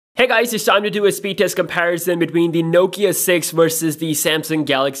Hey guys, it's time to do a speed test comparison between the Nokia 6 versus the Samsung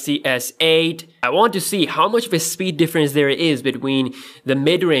Galaxy S8. I want to see how much of a speed difference there is between the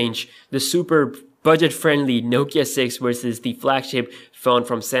mid-range, the super budget-friendly Nokia 6 versus the flagship phone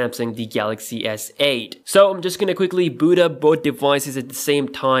from Samsung, the Galaxy S8. So I'm just gonna quickly boot up both devices at the same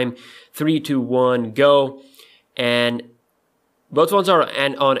time. 3, 2, 1, go. And both phones are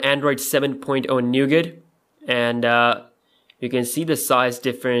on Android 7.0 Nougat. And you can see the size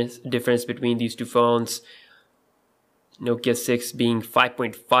difference between these two phones. Nokia 6 being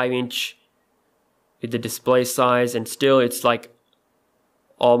 5.5 inch with the display size, and still it's like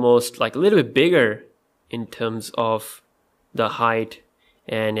almost like a little bit bigger in terms of the height.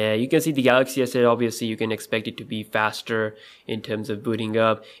 And you can see the Galaxy S8, obviously you can expect it to be faster in terms of booting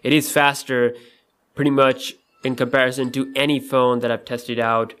up. It is faster pretty much in comparison to any phone that I've tested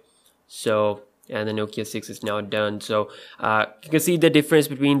out. So, and the Nokia 6 is now done. So you can see the difference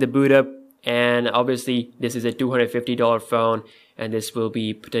between the boot up, and obviously this is a $250 phone, and this will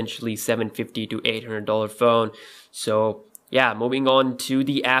be potentially $750 to $800 phone. So yeah, moving on to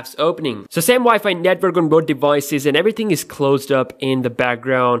the apps opening. So same Wi-Fi network on both devices, and everything is closed up in the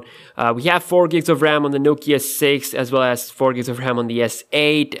background. We have 4 gigs of RAM on the Nokia 6 as well as 4 gigs of RAM on the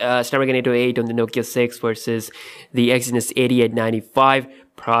S8. Snapdragon 808 on the Nokia 6 versus the Exynos 8895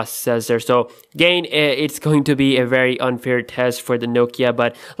 processor. So again, it's going to be a very unfair test for the Nokia,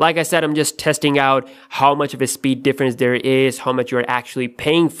 but like I said, I'm just testing out how much of a speed difference there is, how much you're actually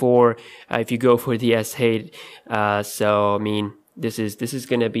paying for if you go for the S8. So I mean, this is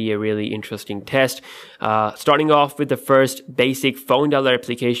gonna be a really interesting test. Starting off with the first basic phone dialer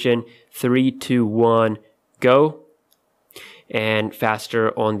application. 3, 2, 1, go. And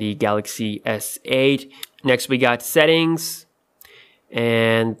faster on the Galaxy S8. Next we got settings,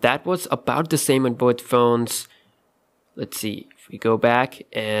 and that was about the same on both phones. Let's see if we go back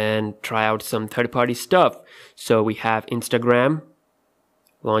and try out some third-party stuff. So we have Instagram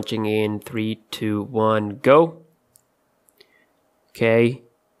launching in 3, 2, 1, go. Okay,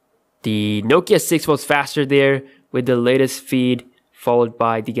 the Nokia 6 was faster there with the latest feed, followed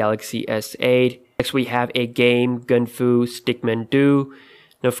by the Galaxy S8. Next we have a game, Gunfu Stickman 2.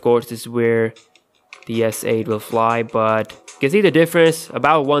 And of course this is where the S8 will fly, but you can see the difference,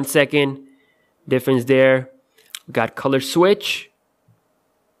 about 1 second difference there. We got color switch.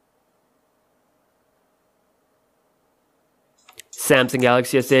 Samsung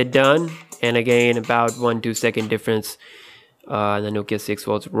Galaxy S8 done, and again about 1-2 second difference. The Nokia 6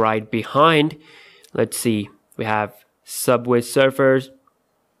 was right behind. Let's see, we have Subway Surfers.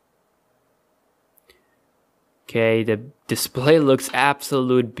 Okay, the display looks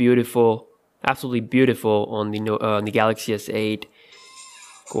absolutely beautiful on the Galaxy S8.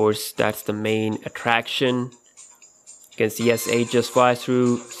 Of course, that's the main attraction. You can see S8 just flies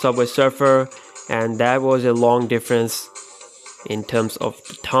through Subway Surfer, and that was a long difference in terms of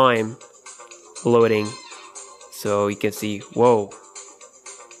the time loading. So you can see, whoa,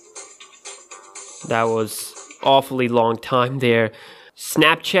 that was awfully long time there.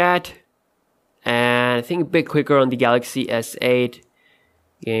 Snapchat, and I think a bit quicker on the Galaxy S8.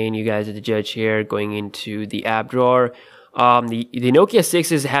 Again, you guys are the judge here. Going into the app drawer, the Nokia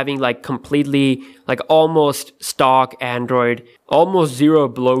 6 is having like completely, like almost stock Android, almost zero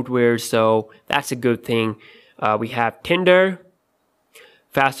bloatware, so that's a good thing. We have Tinder,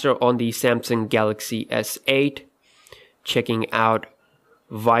 faster on the Samsung Galaxy S8. Checking out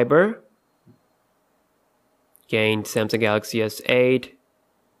Viber, again Samsung Galaxy S8,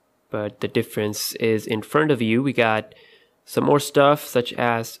 but the difference is in front of you. We got some more stuff such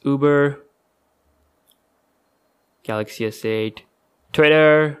as Uber, Galaxy S8,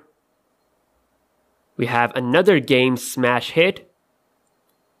 Twitter. We have another game smash hit,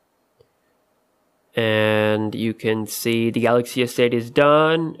 and you can see the Galaxy S8 is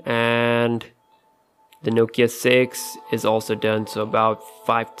done, and the Nokia 6 is also done, so about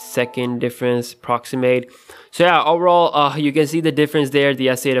 5 second difference approximate. So yeah, overall, you can see the difference there. The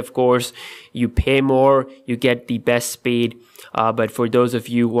S8, of course, you pay more, you get the best speed. But for those of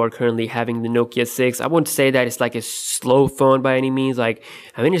you who are currently having the Nokia 6, I wouldn't say that it's like a slow phone by any means. Like,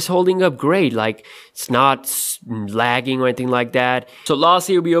 I mean, it's holding up great. Like, it's not lagging or anything like that. So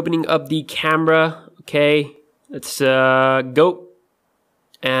lastly, we'll be opening up the camera. Okay, let's go.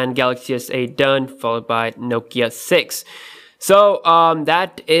 And Galaxy S8 done, followed by Nokia 6. So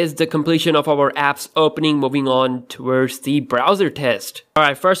that is the completion of our apps opening. Moving on towards the browser test.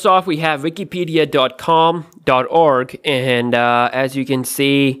 Alright, first off we have wikipedia.com.org, and as you can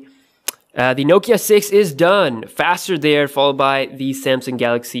see, the Nokia 6 is done, faster there, followed by the Samsung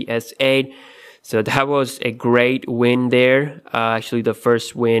Galaxy S8. So that was a great win there. Actually, the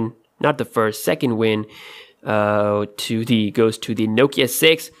first win, not the first, second win goes to the Nokia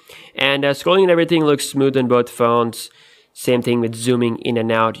 6. And scrolling and everything looks smooth on both phones. Same thing with zooming in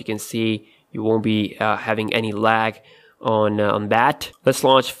and out. You can see you won't be having any lag on that. Let's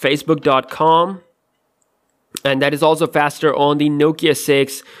launch facebook.com. And that is also faster on the Nokia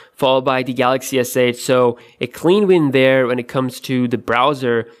 6, followed by the Galaxy S8. So a clean win there when it comes to the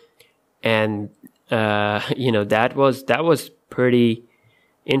browser. And you know, that was pretty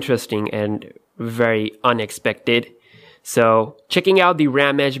interesting and very unexpected. So checking out the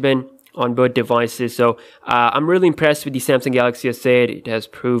RAM management on both devices. So I'm really impressed with the Samsung Galaxy S8. It has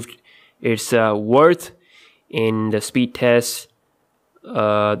proved its worth in the speed tests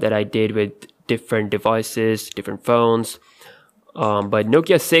that I did with different devices, different phones. But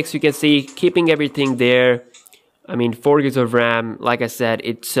Nokia 6, you can see, keeping everything there. I mean, 4 gigs of RAM, like I said,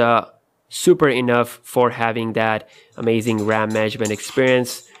 it's super enough for having that amazing RAM management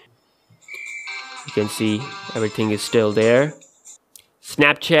experience. You can see everything is still there.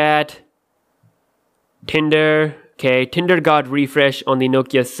 Snapchat, Tinder. Okay, Tinder got refreshed on the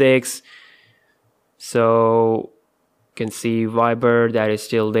Nokia 6. So you can see Viber, that is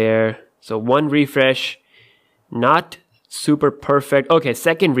still there. So one refresh, not super perfect. Okay,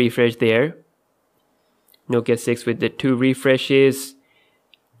 second refresh there. Nokia 6 with the 2 refreshes.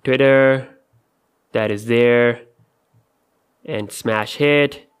 Twitter, that is there. And smash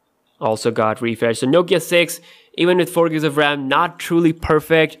hit also got refreshed. So Nokia 6, even with 4 gigs of RAM, not truly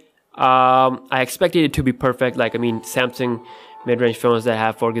perfect. I expected it to be perfect. Like, I mean, Samsung mid-range phones that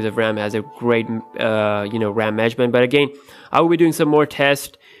have 4 gigs of RAM has a great, you know, RAM management. But again, I will be doing some more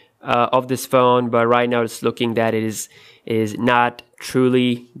tests of this phone. But right now, it's looking that it is not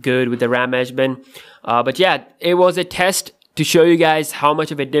truly good with the RAM management. But yeah, it was a test to show you guys how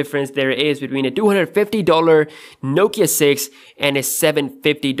much of a difference there is between a $250 Nokia 6 and a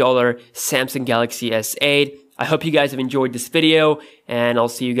 $750 Samsung Galaxy S8. I hope you guys have enjoyed this video, and I'll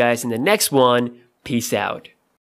see you guys in the next one. Peace out.